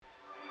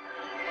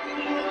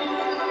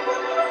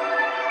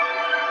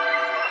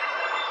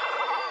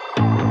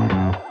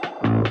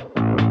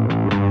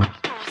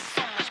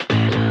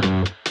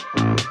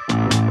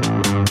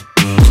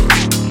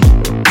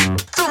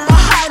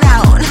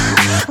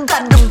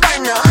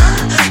burner.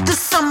 The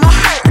summer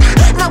hurt,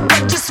 now I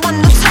just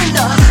wanna turn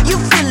up. You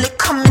feel it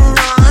coming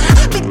on,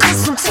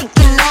 because I'm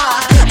taking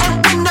off. And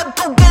when I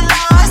go get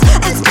lost,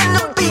 it's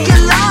gonna be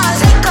your loss.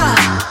 Take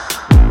off.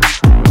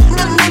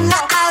 No, no, no,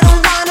 I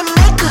don't wanna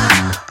make up.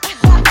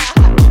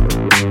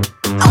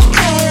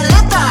 Okay,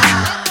 let up.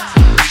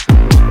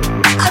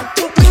 I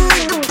think we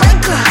need to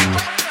break up.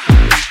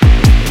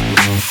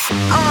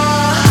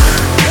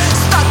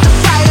 Start the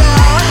fire,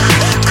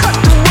 cut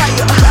the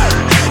wire.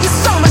 You're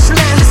so much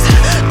less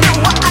than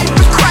what I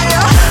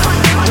require.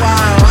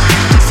 Wow,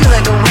 feel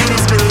like a weight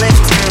has been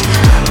lifted.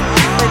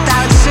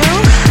 Without you,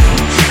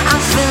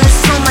 I'm feeling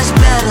so much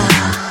better.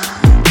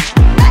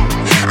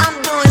 I'm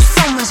doing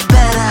so much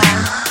better.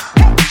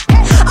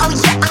 Oh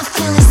yeah, I'm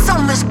feeling so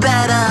much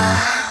better.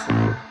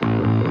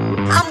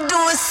 I'm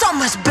doing so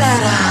much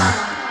better.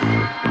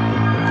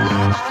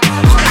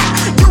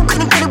 You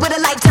couldn't get it with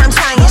a lifetime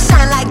trying.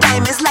 Shine like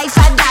diamonds, life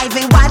I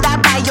diving. Why'd I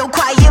buy your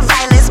quiet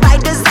violence by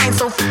design?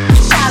 So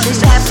childish,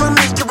 bad for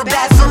me, you were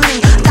bad for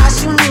me. Thought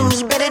you knew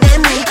me better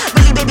than me.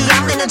 Really, baby,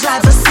 I'm in the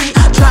driver's seat.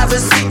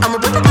 Driver's seat, I'm a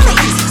whip up on the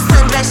east.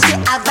 Sundress shit,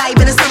 I vibe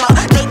in the summer.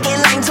 They in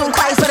line to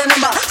inquire for the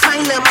number.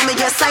 Fine little mama,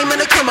 yes, I'm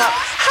gonna come up.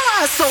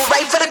 Ha, so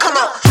right for the come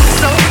up.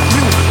 So